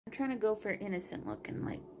I'm trying to go for innocent looking,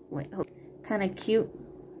 like, wait, kind of cute.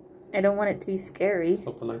 I don't want it to be scary.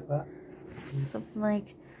 Something like that. Something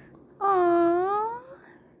like, aww.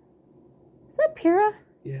 Is that Pyrrha?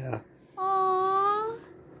 Yeah. Aww.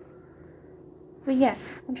 But yeah,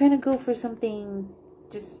 I'm trying to go for something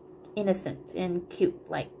just innocent and cute,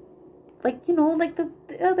 like you know, like the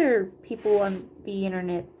other people on the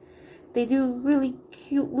internet. They do really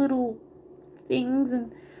cute little things,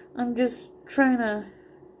 and I'm just trying to.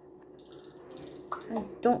 I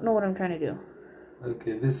don't know what I'm trying to do.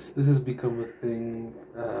 Okay, this has become a thing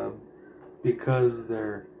because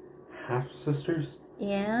they're half sisters.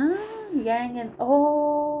 Yeah, Yang and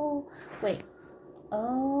wait,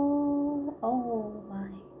 oh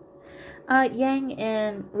my. Yang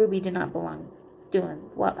and Ruby do not belong. Doing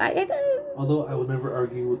well. Although I would never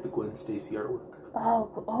argue with the Gwen Stacy artwork.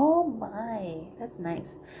 Oh my, that's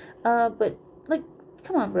nice. But like,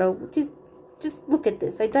 come on, bro. Just look at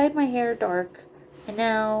this. I dyed my hair dark, and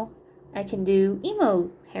now I can do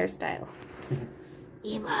emo hairstyle.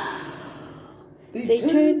 Emo. They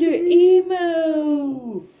turned her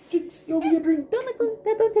emo. You'll be a drink.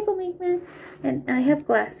 Don't tickle me, man. And I have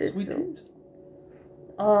glasses. Sweet dreams.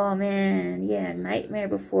 Oh man, yeah. Nightmare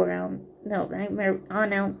Before Elm. No, Nightmare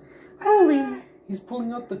on Elm. Holy. He's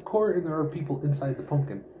pulling out the cord, and there are people inside the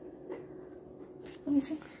pumpkin. Let me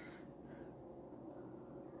see.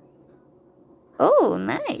 Oh,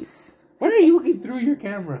 nice. Why are you looking through your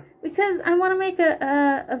camera? Because I want to make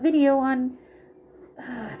a video on...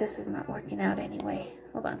 this is not working out anyway.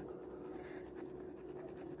 Hold on.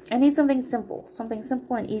 I need something simple. Something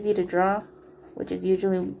simple and easy to draw, which is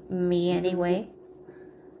usually me anyway.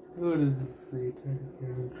 What does it say?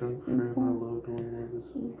 Drunk for my loved one. This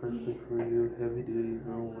is perfect for you. Heavy duty,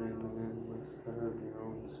 no way. The man must have your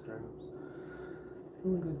own straps.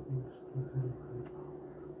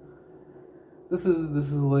 This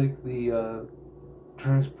is like the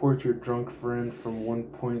transport your drunk friend from one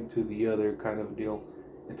point to the other kind of deal.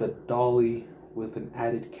 It's a dolly with an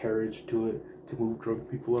added carriage to it to move drunk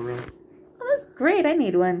people around. Oh, that's great. I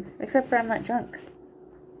need one. Except for I'm not drunk.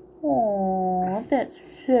 Oh, that's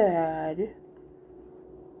sad.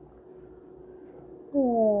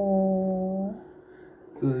 Oh.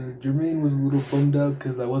 So Jermaine was a little bummed out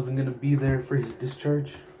because I wasn't going to be there for his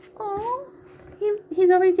discharge. Oh,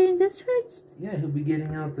 he's already getting discharged? Yeah, he'll be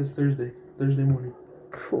getting out this Thursday morning.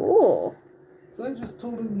 Cool. So I just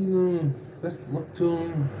told him, you know, best of luck to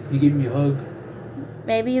him. He gave me a hug.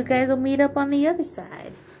 Maybe you guys will meet up on the other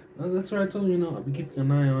side. That's what I told him, you know, I'll be keeping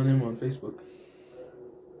an eye on him on Facebook.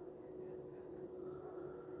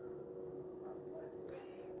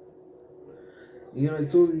 You know, I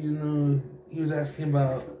told him, you know, he was asking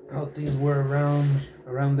about how things were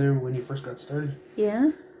around there when he first got started.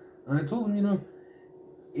 Yeah? And I told him, you know,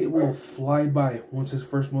 it will fly by once his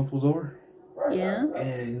first month was over. Yeah?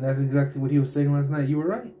 And that's exactly what he was saying last night. You were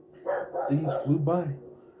right. Things flew by.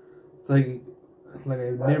 It's like I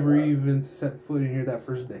never even set foot in here that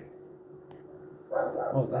first day.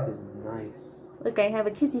 Oh, that is nice. Look, I have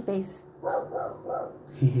a kissy face.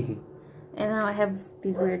 And now I have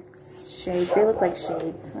these weird shades. They look like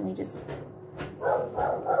shades. Let me just...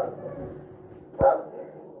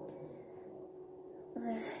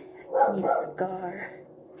 I need a scar.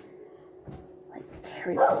 Like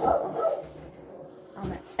Harry Potter.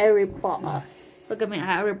 I'm a Harry Potter. Look at me,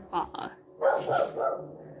 Harry Potter.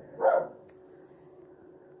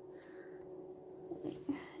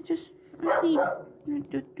 I need...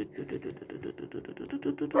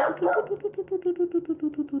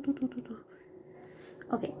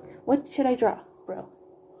 Okay, what should I draw, bro?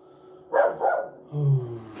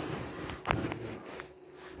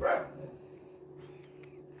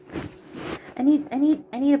 I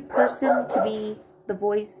need a person to be the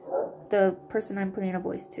voice, the person I'm putting a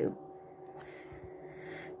voice to.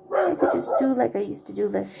 I could just do like I used to do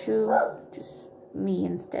the shoe, just me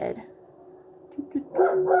instead.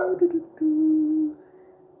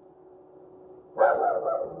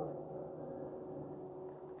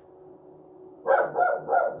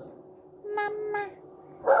 Mama.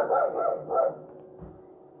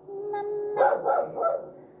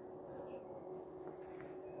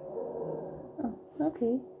 Oh,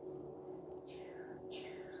 okay.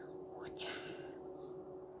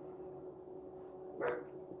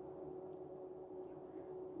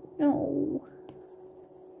 No.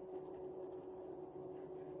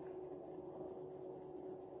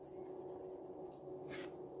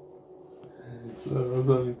 So I was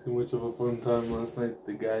having too much of a fun time last night.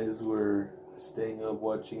 The guys were staying up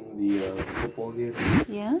watching the football game.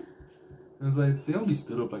 Yeah? I was like, they only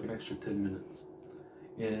stood up like an extra 10 minutes.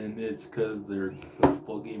 And it's because the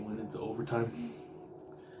football game went into overtime.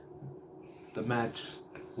 the match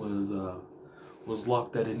was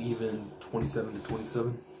locked at an even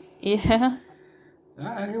 27-27. Yeah.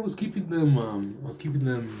 I was keeping them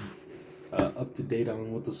up to date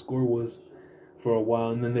on what the score was for a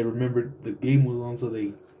while, and then they remembered the game was on, so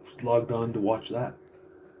they logged on to watch that.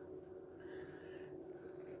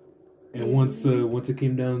 And once it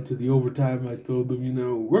came down to the overtime, I told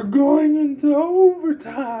them, we're going into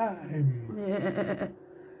overtime.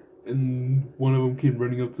 And one of them came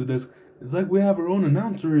running up to the desk. It's like we have our own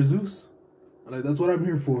announcer, Jesus. I'm like, that's what I'm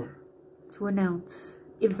here for. To announce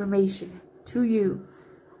information to you.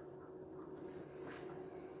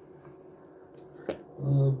 Okay.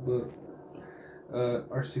 But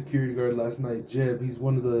our security guard last night, Jeb, he's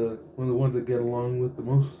one of the ones that get along with the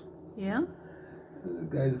most. Yeah?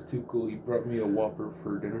 The guy's too cool. He brought me a Whopper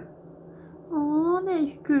for dinner. Oh,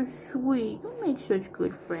 that's just sweet. You make such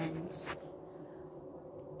good friends.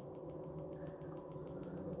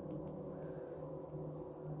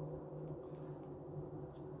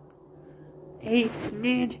 I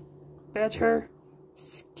need better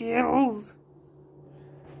skills.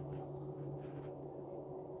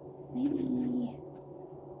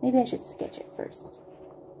 Maybe I should sketch it first.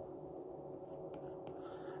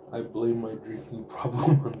 I blame my drinking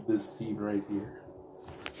problem on this scene right here.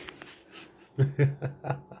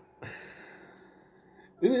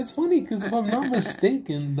 It's funny because if I'm not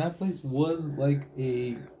mistaken, that place was like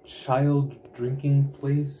a child drinking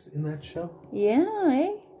place in that show. Yeah,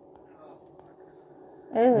 eh?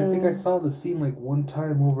 Oh. I think I saw the scene like one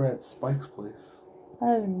time over at Spike's place.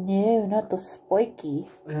 Oh no, not the Spiky.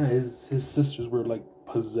 Yeah, his sisters were like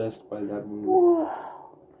possessed by that movie. Whoa.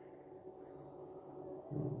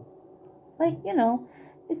 Like,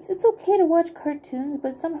 it's okay to watch cartoons,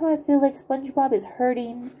 but somehow I feel like SpongeBob is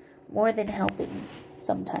hurting more than helping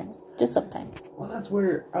sometimes. Just sometimes. Well, that's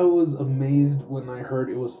where I was amazed when I heard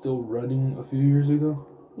it was still running a few years ago.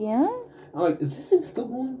 Yeah? I'm like, is this thing still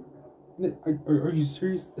going? Are you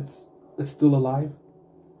serious? It's still alive?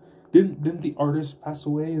 Didn't the artist pass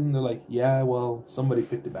away? And they're like, yeah, well, somebody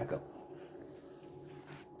picked it back up.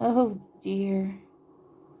 Oh dear.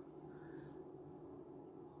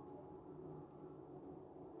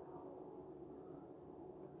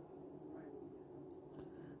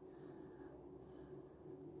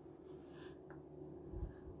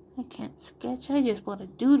 I can't sketch, I just want to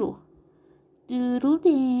doodle. Doodle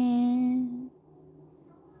dan.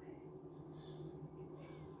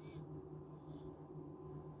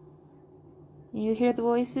 You hear the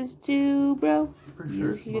voices too, bro?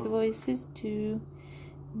 You hear the voices too.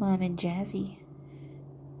 Mom and Jazzy.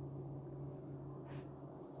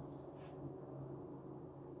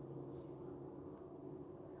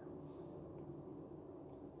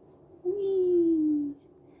 Whee!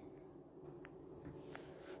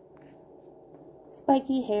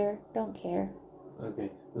 Spiky hair, don't care. Okay,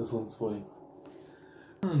 this one's funny.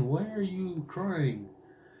 Why are you crying?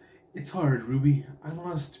 It's hard, Ruby. I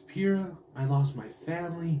lost Pyrrha. I lost my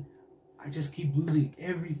family. I just keep losing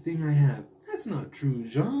everything I have. That's not true,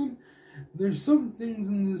 Jean. There's some things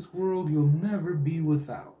in this world you'll never be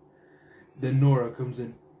without. Then Nora comes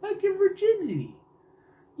in. Like your virginity.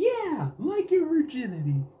 Yeah, like your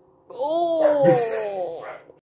virginity. Oh!